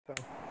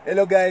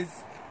Hello guys,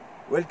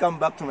 welcome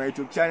back to my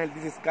YouTube channel.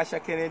 This is Kasha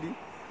Kennedy.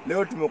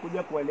 Leo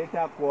tumekuja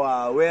kuwaleta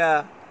kwa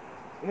where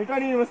inaitwa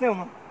nini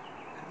unasema?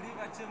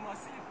 River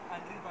Chemosit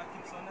and River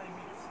Kipsonoi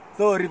meet.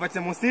 So River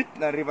Chemosit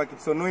na River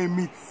Kipsonoi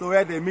meet. So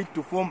where they meet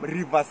to form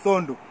River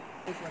Sondu.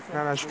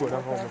 Nashukuru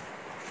hapo.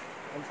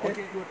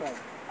 Okay.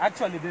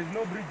 Actually there's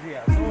no bridge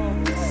here. So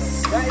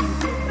guys,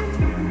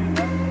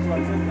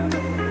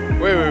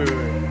 Wait.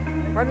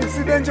 Man, it's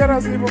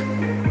dangerous hivyo.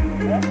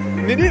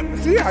 Nini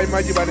si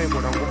haimaji bana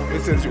iko na nguvu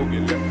pesa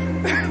ziogelea.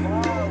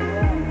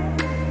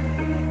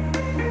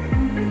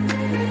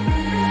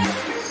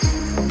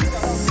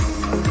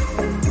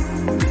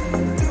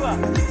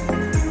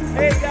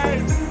 Hey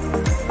guys.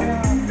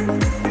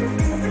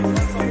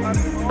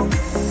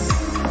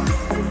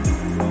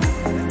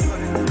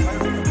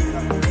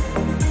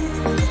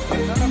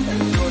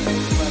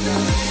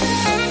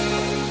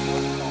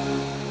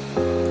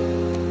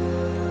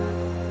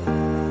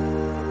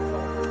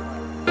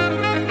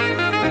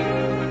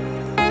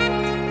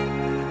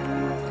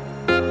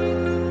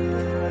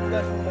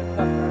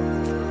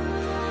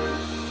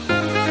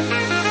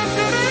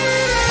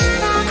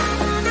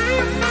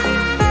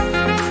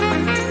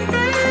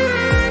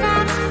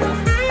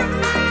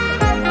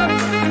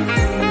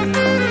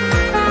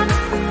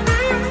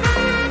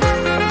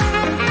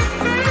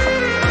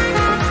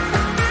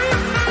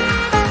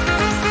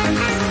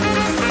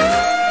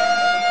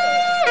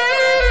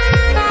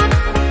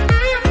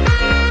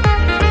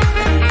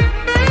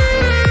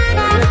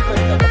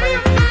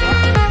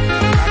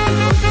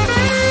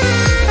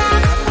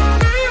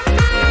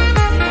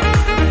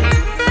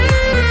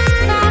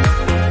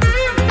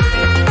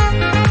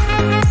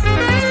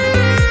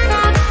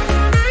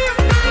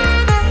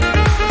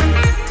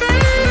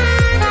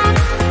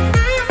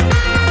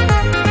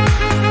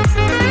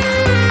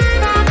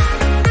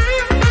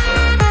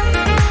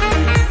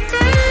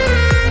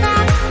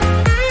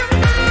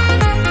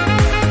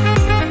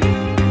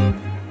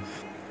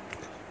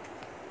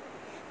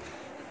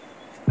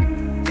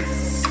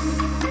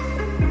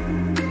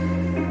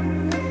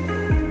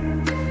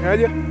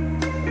 Aje?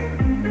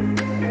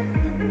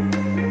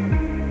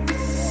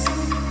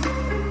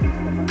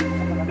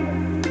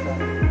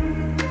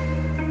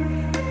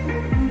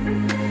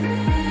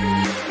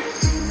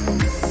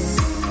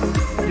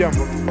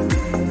 Jambo.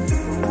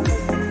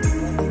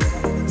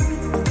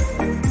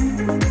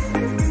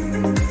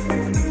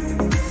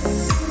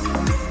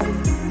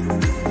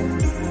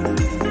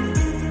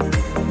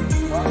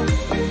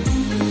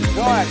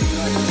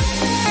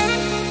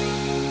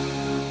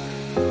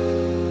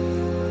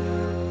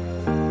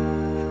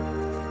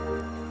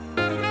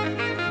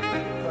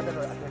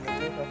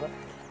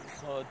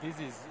 So this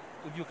is,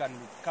 if you can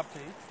capture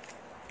it,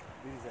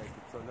 this is a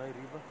Kipsonoi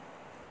River.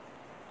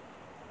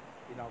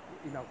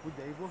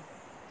 Inakuja hivyo.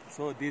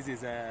 So this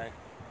is a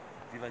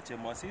River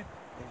Chemosit.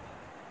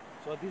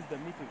 So this is the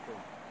meeting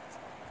point.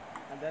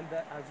 And then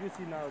as you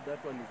see now,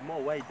 that one is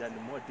more wide and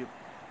more deep.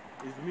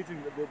 It's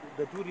meeting,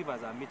 the two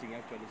rivers are meeting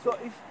actually. So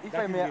if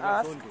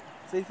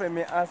I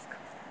may ask,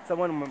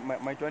 someone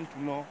might want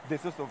to know the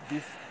source of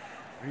this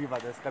river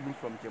that's coming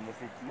from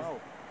Chemosit.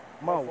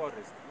 Mau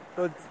Forest.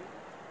 So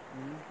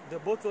The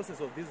both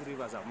sources of these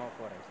rivers are Mau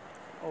Forest.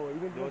 oh,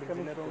 even though it's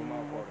coming from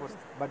Mau Forest.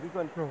 But this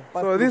one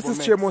So this is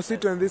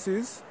Chemosit and this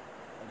is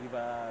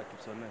River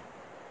Kipsonoi.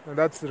 and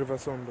that's River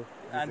Sondu.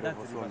 And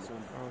that's River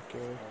Sondu.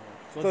 Okay.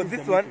 So is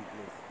this the one, meeting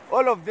place.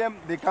 all of them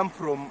they come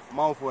from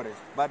Mau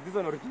Forest, but this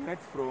one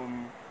originates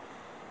from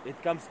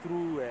It comes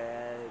through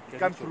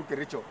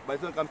Kericho, but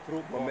this one comes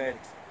through Bomet.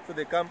 So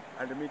they come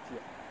and meet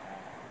here.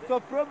 So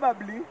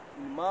probably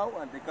in Mau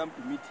and they come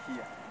to meet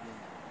here.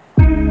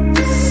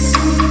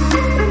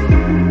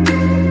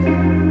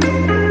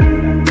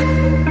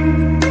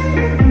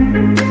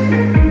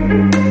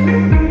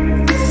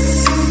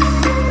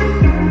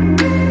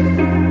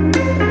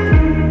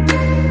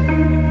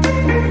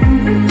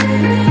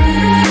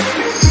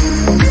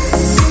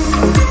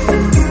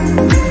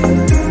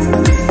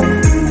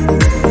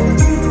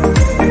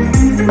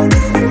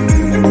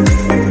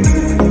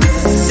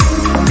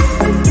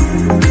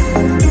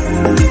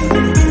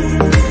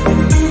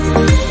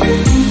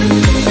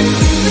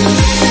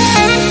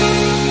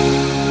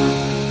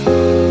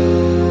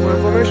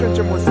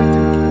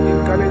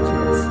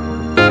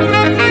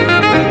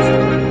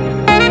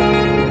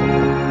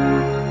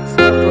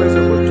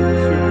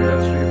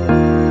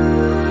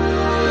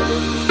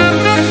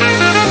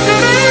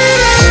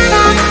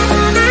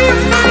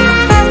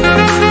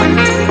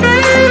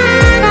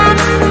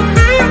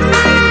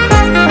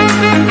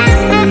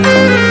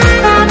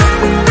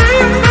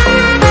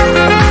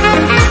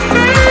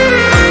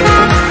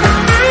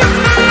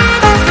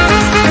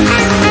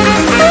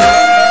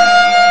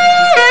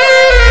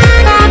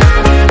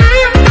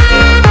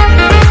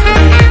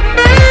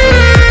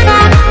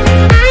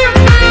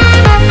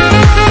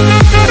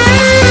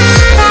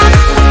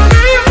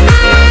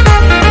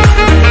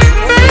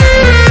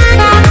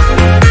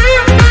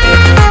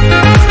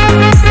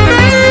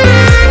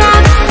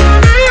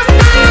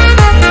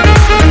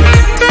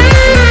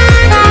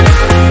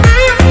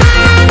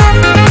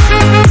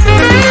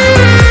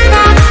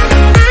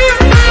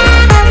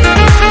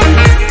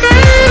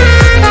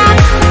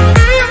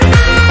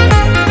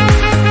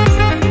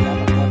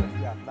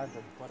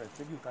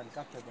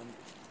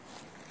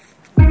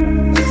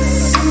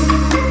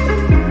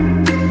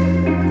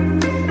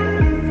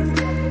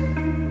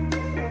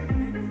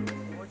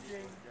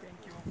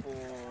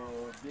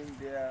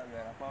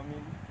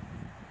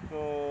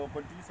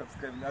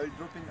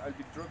 I'll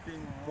be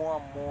dropping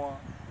more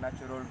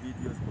natural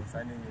videos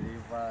concerning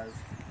rivers,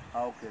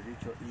 how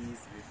Kericho is,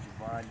 Rift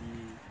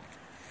Valley,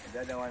 and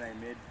the other one I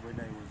made when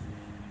I was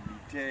in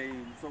retail.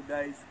 So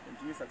guys,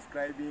 continue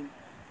subscribing,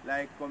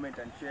 like, comment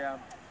and share.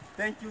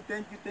 Thank you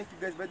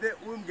guys. By the way,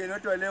 huyu mgeni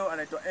wetu wa leo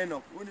anaitwa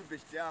Enoch. Huyu ni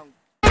best yangu.